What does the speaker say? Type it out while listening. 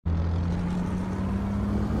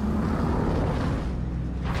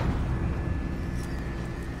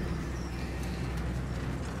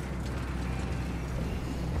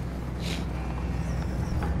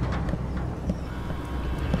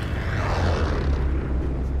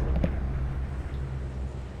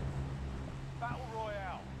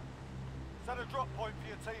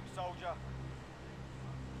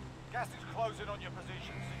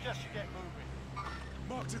position. Suggest you get moving.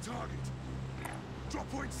 Marked a target. Drop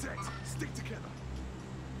point set. Stick together.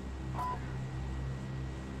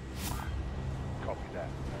 Copy that.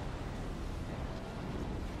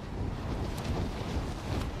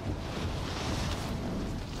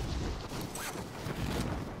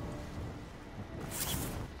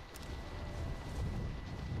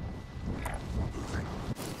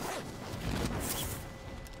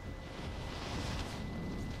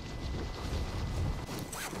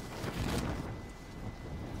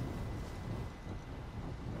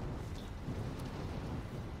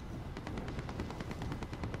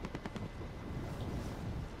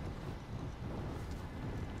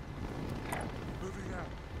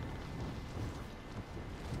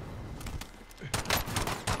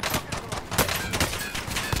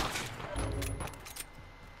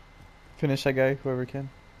 Finish that guy, whoever can.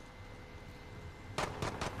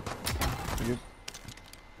 You good?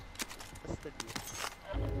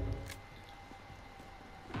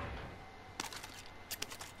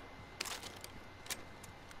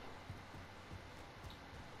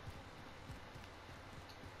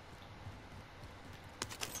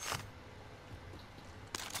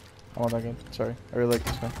 I want that gun. Sorry. I really like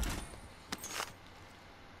this gun.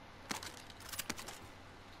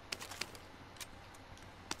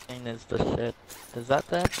 Is the shit. Is that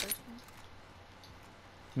that person?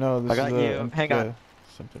 No, this I got is the you. Hang on.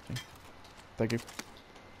 M13. Thank you.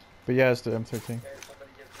 But yeah, it's the M13.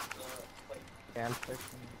 Yeah, I'm searching.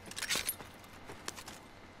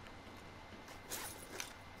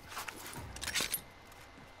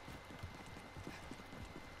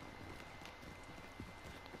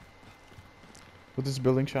 With this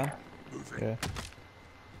building, Sean? Yeah.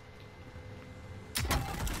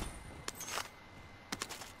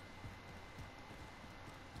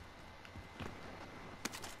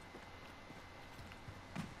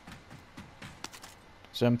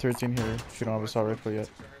 So M13 here, if you don't have a assault rifle yet.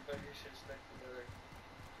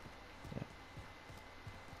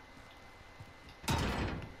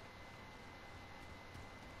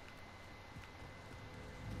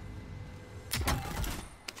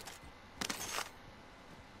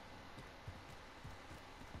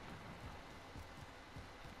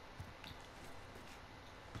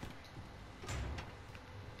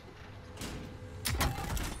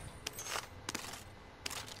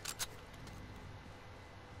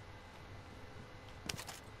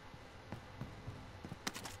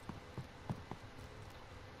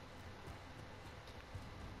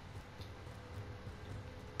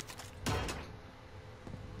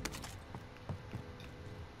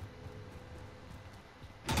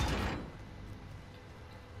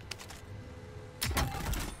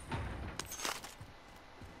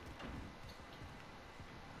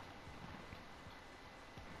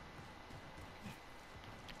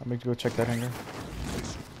 I'm going to go check that hangar.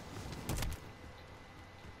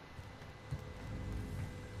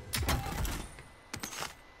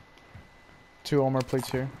 Two armor plates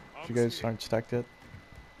here, if you guys aren't stacked yet.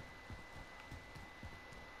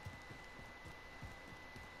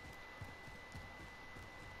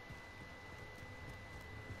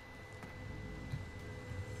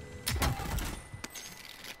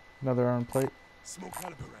 Another armor plate, Smoke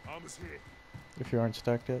caliber armor's here. if you aren't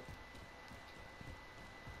stacked yet.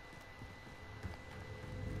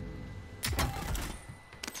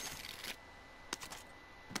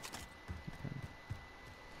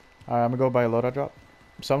 Alright, I'm gonna go buy a loadout drop.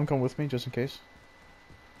 Someone come with me, just in case.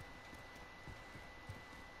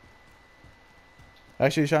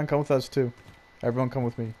 Actually, Sean, come with us too. Everyone come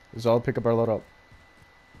with me. Because I'll pick up our loadout.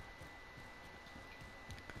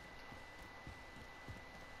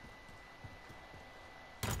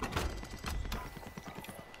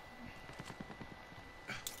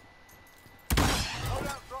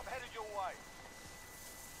 Loadout drop headed your way.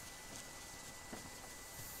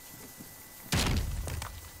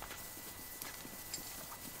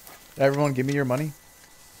 Everyone, give me your money.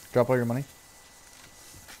 Drop all your money.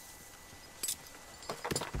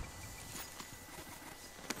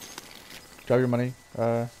 Drop your money,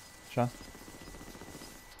 Sean. Just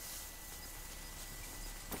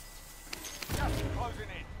closing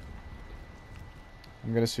in.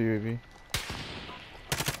 I'm gonna see UAV.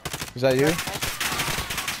 Is that you?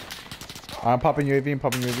 I'm popping UAV. I'm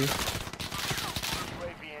popping UAV.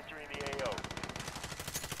 UAV entering the AO.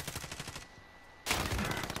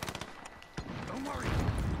 Don't worry.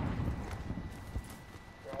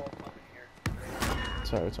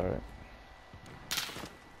 It's alright. It's alright.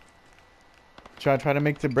 Try to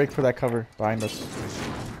make the break for that cover behind us.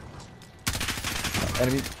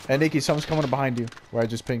 Enemy. And Nikki, someone's coming behind you where I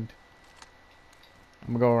just pinged. I'm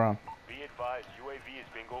gonna go around. Be advised, UAV is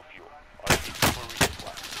bingo fuel. RC for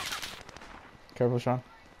Careful, Sean.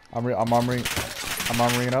 I'm armoring it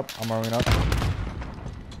up. I'm armoring up.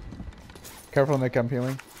 Careful, Nick. I'm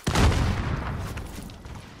healing.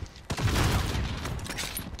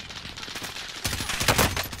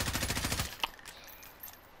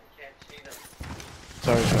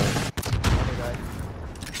 Sorry.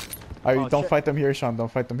 Alright, don't shit. fight them here, Sean.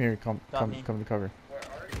 Don't fight them here. Come me. to cover.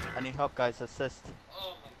 I need help, guys. Assist.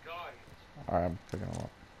 Oh my god. Alright, I'm picking them up.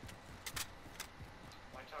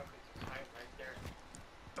 My chocolate's high right there.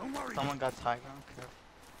 Don't worry. Someone got high ground. Careful.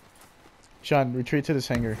 Sean, retreat to this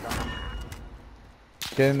hangar.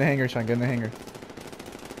 Get in the hangar, Sean. Get in the hangar.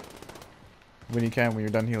 When you can, when you're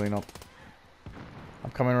done healing up. I'm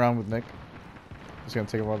coming around with Nick. It's gonna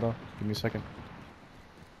take a while though. Give me a second.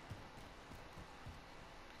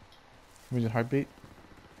 Where's your heartbeat?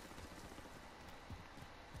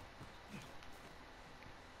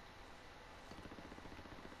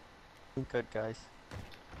 Good, guys.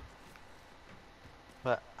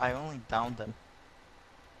 But I only downed them.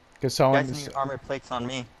 Cause You someone. guys need armor plates on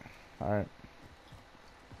me. Alright.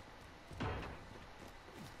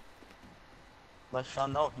 Let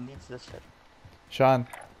Sean know he needs this shit. Sean.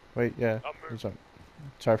 Wait, yeah. He's on.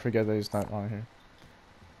 Sorry, I forget that he's not on here.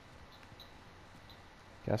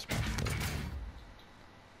 Gas mask. Is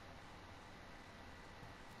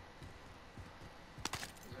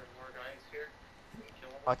there more guys here? Can we kill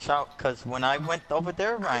them? Watch out, cause when I went over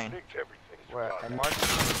there, Ryan, Picked everything. where I marked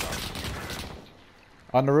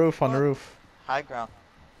On the roof, on the roof. high ground.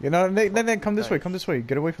 You know, Nick, come this way, come this way.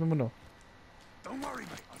 Get away from the window. Don't worry, mate.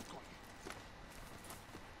 I've got you.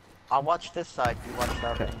 I'll watch this side. You watch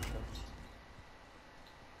that Okay. way.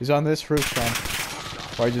 He's on this roof, Sean.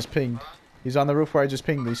 Where I just pinged. He's on the roof where I just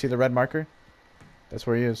pinged. Do you see the red marker? That's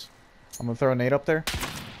where he is. I'm gonna throw a nade up there. I see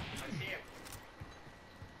him.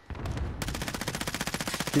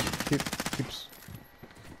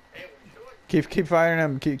 Hey, we're doing. Keep firing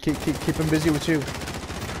him. Keep him busy with you.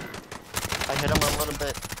 I hit him a little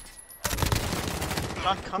bit.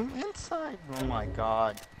 Sean, come inside. Oh my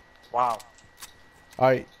god. Wow.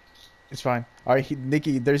 Alright. It's fine. Alright,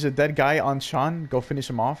 Nikki, there's a dead guy on Sean. Go finish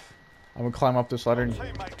him off. I'm gonna climb up this ladder and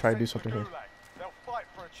Teammates try to do sent something to the here. Gulag. They'll fight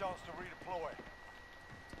for a chance to redeploy.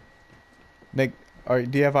 Nick,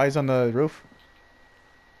 alright, do you have eyes on the roof?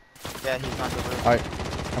 Yeah, he's on the roof. Alright,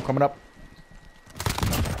 I'm coming up.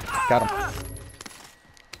 Got him.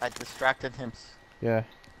 I distracted him. Yeah.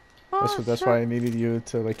 Oh, That's why I needed you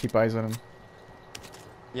to like keep eyes on him.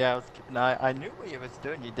 Yeah, I was keeping an eye. I knew what he was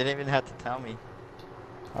doing. You didn't even have to tell me.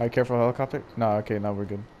 Alright, careful helicopter. No, okay, now we're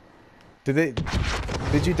good. Did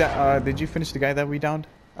you finish the guy that we downed?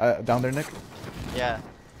 Down there, Nick? Yeah.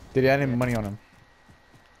 Did he add any money on him?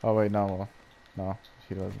 Oh wait, no, well, no,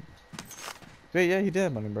 he doesn't. Wait, yeah, he did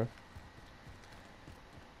have money, bro.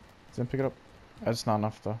 Didn't pick it up. That's not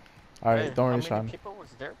enough though. Alright, Wait, don't worry, how Sean. many people was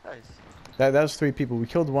there, guys? That was 3 people. We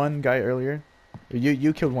killed one guy earlier.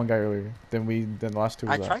 You killed one guy earlier. Then the last 2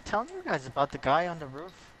 I was tried telling you guys about the guy on the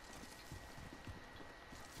roof.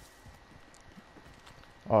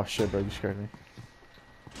 Oh shit, bro, you scared me.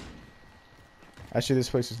 Actually, this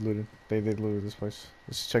place is looted. They looted this place.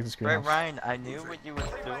 Let's check this Right, greenhouse. Ryan, I knew what you was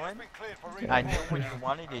Teammates doing. been cleared for I redeploy. knew what you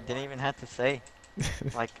wanted. You didn't even have to say.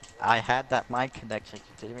 Like, I had that mind connection.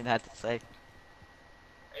 You didn't even have to say.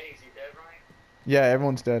 Hey, is he dead, Ryan? Yeah,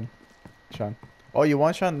 everyone's dead. Sean. Oh, you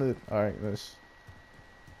want Sean? Alright, this.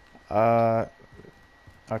 Okay.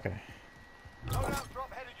 Loadout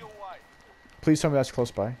drop headed your way. Please tell me that's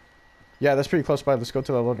close by. Yeah, that's pretty close by. Let's go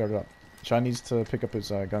to the loadout up. Sean needs to pick up his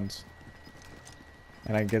guns.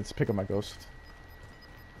 And I get to pick up my ghost.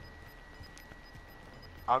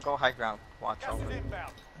 I'll go high ground. Watch Gas over. is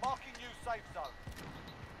inbound. Marking you safe zone.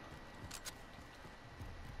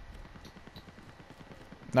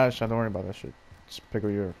 No, Sean, don't worry about that shit. Just pick up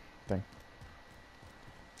your thing.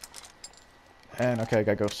 And okay, I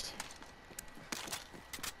got ghost.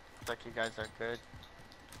 Looks like you guys are good.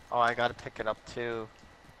 Oh, I gotta pick it up too.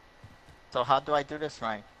 So how do I do this,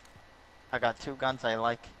 Ryan? I got 2 guns I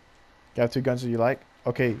like. You have 2 guns that you like?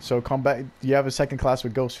 Okay, so come back. You have a second class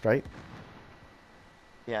with ghost, right?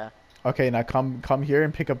 Yeah. Okay, now come here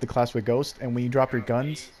and pick up the class with ghost. And when you drop your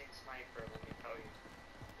guns, Amazing sniper, let me tell you.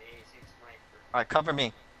 Amazing sniper. Alright, cover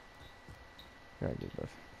me. yeah, I get both.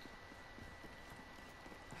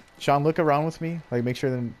 Sean, look around with me. Like, make sure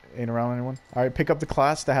there ain't around anyone. All right, pick up the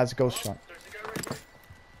class that has ghost, Sean. There's a guy right there.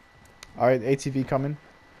 All right, ATV coming.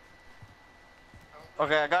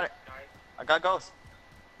 Okay, I got it. I got ghost.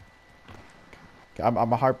 I'm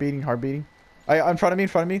a heart beating. In front of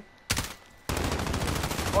me.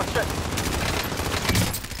 Oh shit.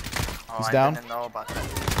 Oh, He's I down. didn't know about that.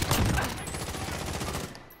 Movement.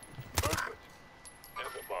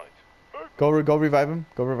 Never mind. Movement. Go revive him.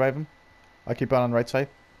 Go revive him. I'll keep on the right side.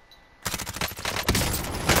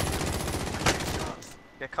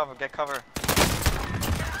 Get cover, get cover.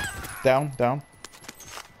 Down, down.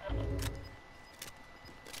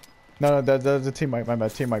 No, that's a team wipe. My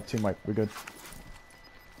bad. Team wipe. We're good.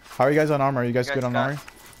 How are you guys on armor? Are you guys good on armor?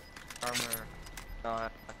 Armor. No,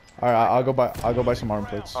 Alright, I'll go buy some armor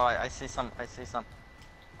plates. oh, I see some.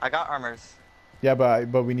 I got armors. Yeah,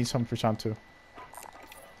 but we need some for Sean too.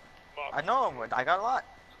 I know, I got a lot.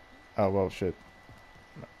 Oh well, shit.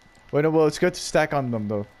 Wait, no, well, it's good to stack on them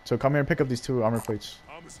though. So come here and pick up these 2 armor plates.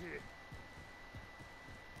 Armor's here.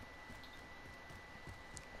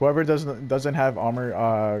 Whoever doesn't have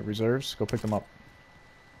armor reserves, go pick them up.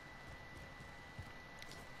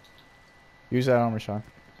 Use that armor, Sean.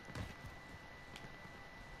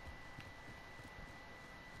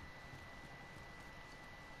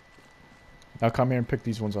 Now come here and pick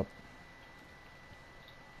these ones up.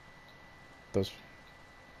 Those.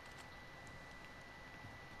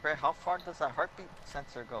 Ray, how far does that heartbeat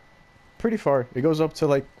sensor go? Pretty far. It goes up to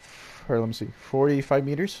like, here, let me see, 45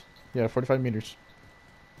 meters? Yeah, 45 meters.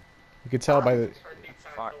 You can tell by the...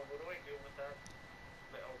 Far.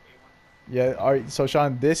 Yeah, alright, so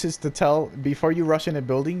Sean, this is to tell, before you rush in a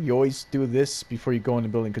building, you always do this before you go in the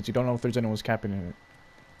building, because you don't know if there's anyone's camping in it.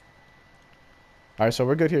 Alright, so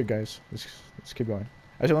we're good here, guys. Let's keep going.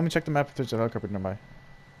 Actually, let me check the map if there's a helicopter nearby.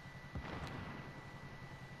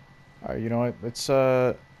 Alright, you know what, let's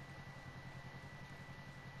go,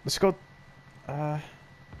 let's go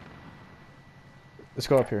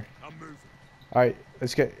up here. I'm moving. Alright,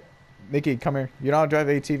 let's get, Nikki, come here. You know how to drive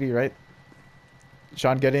ATV, right?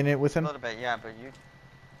 Sean, get in it with A him. little bit, yeah, but you...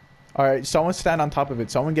 Alright, someone stand on top of it.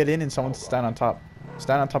 Someone get in and someone stand on top.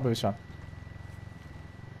 Stand on top of it, Sean.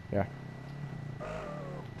 Yeah.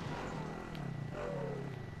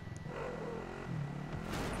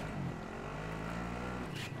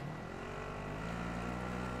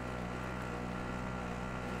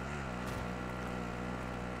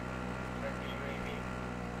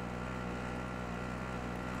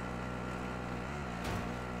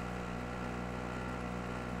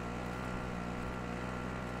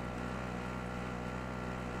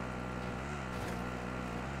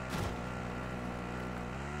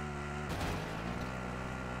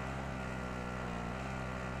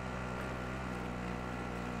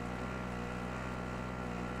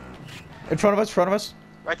 In front of us.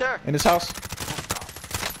 Right there! In his house.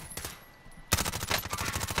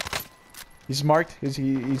 He's marked.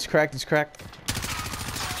 He's cracked.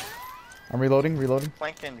 I'm reloading.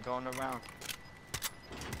 Flanking, going around.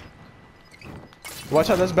 Watch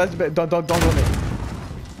out, that's bad. Don't go in.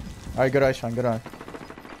 Alright, good eye, Sean. Good eye.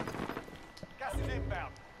 Gas is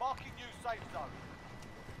inbound. Marking new safe zone.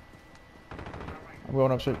 I'm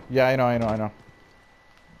going up shit. Yeah, I know.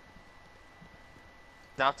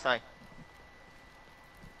 It's outside.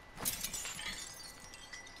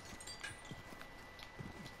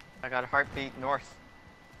 I got a heartbeat north.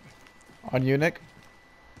 On you, Nick?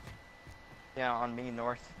 Yeah, on me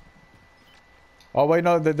north. Oh wait,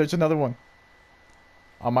 no, there's another one.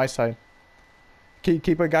 On my side.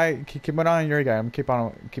 Keep an eye on your guy. I'm keep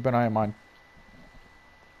an eye on mine.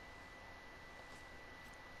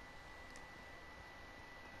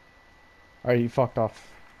 Alright, he fucked off.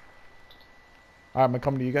 Alright, I'm gonna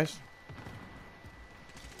come to you guys.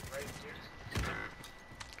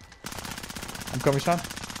 I'm coming, Sean.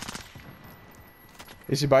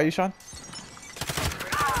 Is he by you, Sean?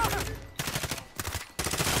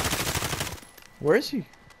 Where is he?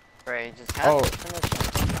 Ray, just have Oh. to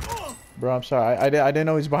finish. Bro, I'm sorry. I didn't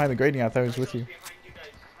know he was behind the grating. I thought he was with you.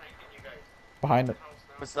 Behind it.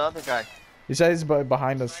 What's the other guy? He said he's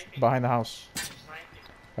behind us, behind the house.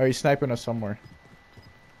 Or he's sniping us somewhere.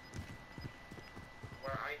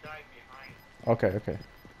 Where I died behind. Okay.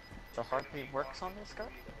 The heartbeat works on this guy?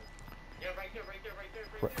 Yeah, right there.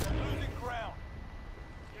 Losing ground.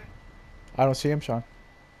 I don't see him, Sean.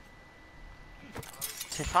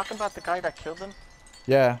 Is he talking about the guy that killed him?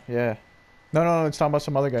 Yeah. No, it's talking about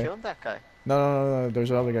some other guy. Killed that guy. No, there's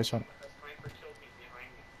another guy, Sean. The sniper killed me behind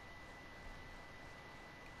me.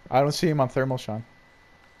 I don't see him on thermal, Sean.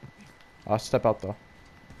 I'll step out though.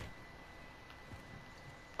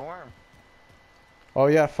 Storm. Oh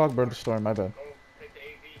yeah, fuck, bro, the storm, my bad. Go take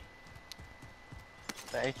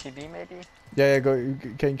the AV. The ATV maybe? Yeah, go.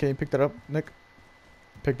 Can you pick that up, Nick?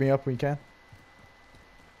 Pick me up when you can.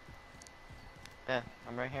 Yeah,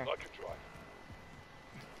 I'm right here. I can drive.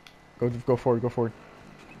 Go forward.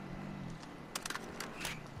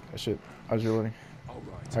 Oh shit, I was reloading.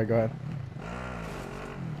 Alright. Alright, go ahead.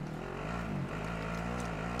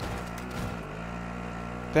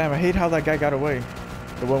 Damn, I hate how that guy got away.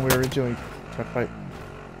 The one we originally Try to fight.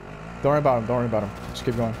 Don't worry about him. Don't worry about him. Just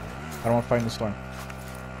keep going. I don't want to fight in the storm.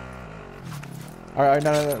 Alright,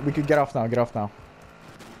 no. We could get off now. Get off now.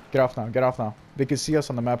 Get off now. Get off now. They can see us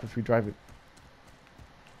on the map if we drive it.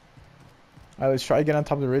 Alright, let's try to get on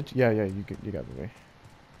top of the ridge. Yeah, you got the way.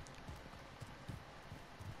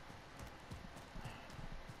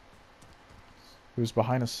 He was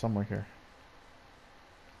behind us somewhere here.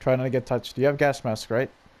 Try not to get touched. You have gas mask, right?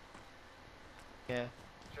 Yeah.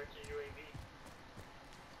 Check your UAV.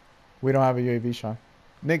 We don't have a UAV, Sean.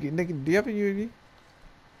 Nick, do you have a UAV?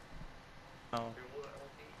 No. Dual LD.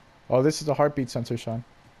 Oh, this is a heartbeat sensor, Sean.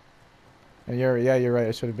 And you're right.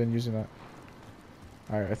 I should have been using that.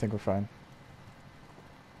 Alright, I think we're fine.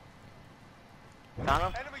 Got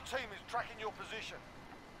him? Enemy team is tracking your position.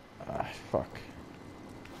 Ah, fuck.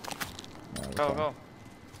 No, we're Go, fine. go.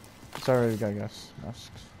 It's already got gas masks.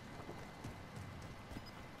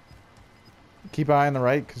 Keep an eye on the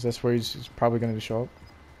right, because that's where he's probably going to show up.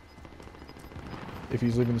 If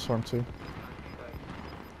he's leaving the storm too.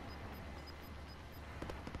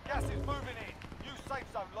 Gas is moving in. New safe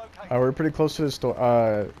zone located. We're pretty close to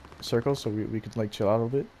the circle, so we could like chill out a little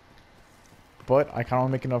bit. But I kind of want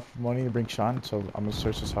to make enough money to bring Sean, so I'm gonna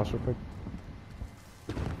search this house real quick.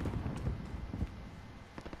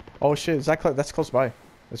 Oh shit, is that that's close by?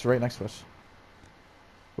 That's right next to us.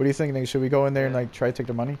 What do you think, nigga? Should we go in there and like try to take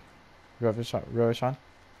the money? Rev Sean?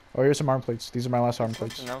 Oh, here's some arm plates. These are my last arm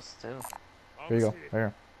plates. Something else too. Here you go. Right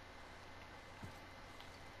here.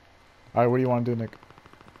 Alright, what do you want to do, Nick?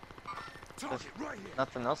 Target right here.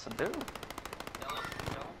 Nothing else to do. No, like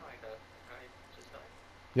a guy just died.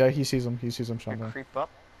 Yeah, he sees him. He sees him, Sean. You There. creep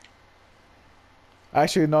up.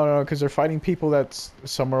 Actually, no, because they're fighting people that's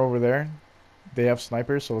somewhere over there. They have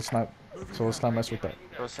snipers, so let's not mess with that.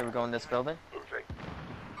 So should we go in this building?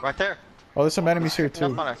 Right there. Oh, there's some enemies here Creeping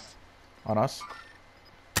too. up on us. On us.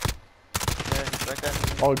 Yeah, he's right there.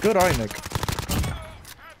 Oh, good eye, Nick.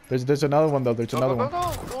 There's another one though. There's another Go, one. go,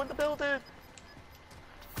 go! Go in the building.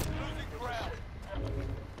 Losing ground.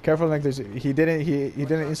 Careful, Nick. He didn't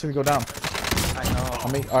instantly go down. I know.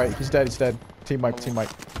 I mean, all right, he's dead. He's dead. Team wipe. Team wipe.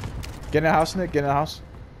 Get in the house, Nick. Get in the house.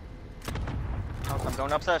 I'm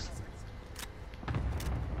going upstairs.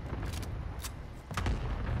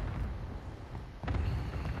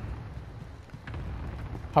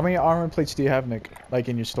 How many armor plates do you have, Nick? Like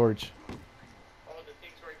in your storage? Oh, the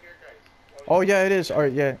thing's right here, guys. Oh yeah, it is. All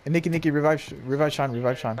right, yeah. And Nicky, revive Sean. Revive Sean. There was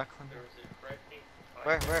a red thing.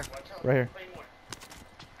 Where? Watch out. Right here. Play one.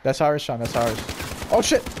 That's ours, Sean. That's ours. Oh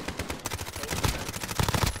shit.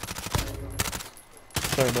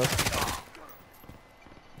 Sorry, bro.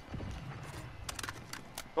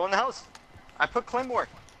 Go in the house. I put Claymore.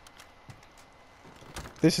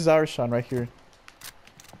 This is ours, Sean. Right here.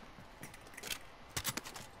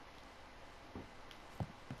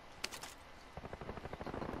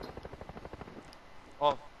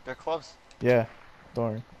 Oh, they're close. Yeah. Don't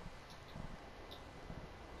worry.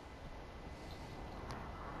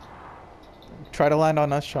 Try to land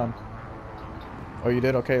on us, Sean. Oh, you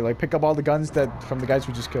did? Okay, like pick up all the guns that from the guys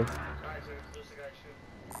we just killed. Guys, there's a guy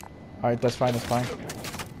shooting. All right, that's fine. That's fine.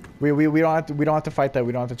 We don't have to fight that.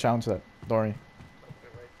 We don't have to challenge that. Don't worry. Okay,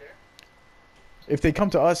 right there. If they come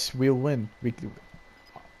to us, we'll win. All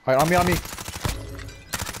right, on me.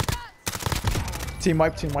 Team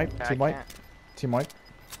wipe. Team wipe. Yeah, Team I wipe. can't. Team wipe.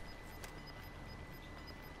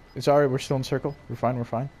 It's alright. We're still in circle. We're fine. We're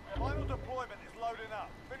fine. Final deployment is loading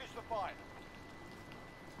up. Finish the fight.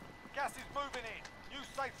 Gas is moving in. New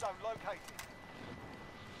safe zone located.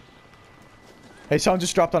 Hey, someone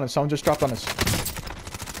just dropped on us. Someone just dropped on us.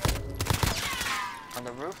 On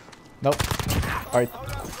the roof. Nope. All right.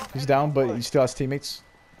 He's down, but he still has teammates.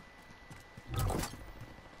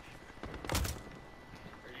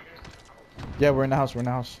 Yeah, we're in the house. We're in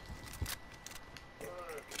the house.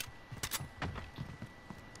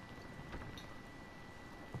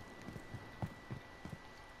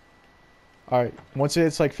 Alright, once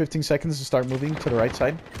it's like 15 seconds to start moving to the right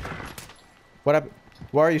side. What happened?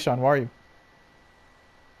 Where are you, Sean? Where are you?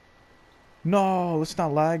 No, let's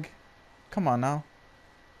not lag. Come on now.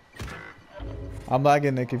 I'm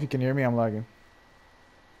lagging, Nick. If you can hear me, I'm lagging.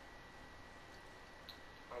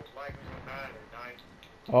 I was lagging so bad I died.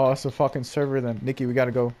 Oh, it's a fucking server then. Nikki, we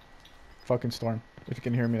gotta go. Fucking storm. If you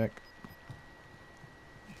can hear me, Nick.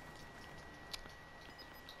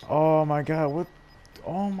 Oh my god, what?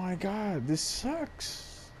 Oh my god, this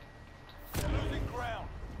sucks. Losing ground.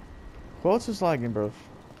 Who else is lagging, bro?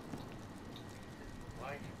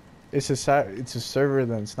 Lagging. It's a server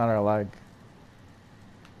then, it's not our lag.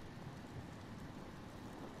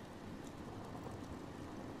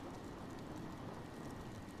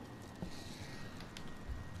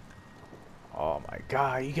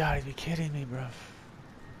 god, you gotta be kidding me, bro.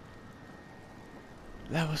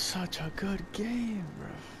 That was such a good game, bro.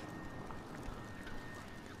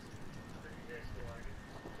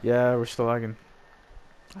 Yeah, we're still lagging.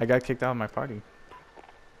 I got kicked out of my party.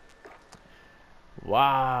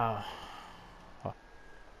 Wow.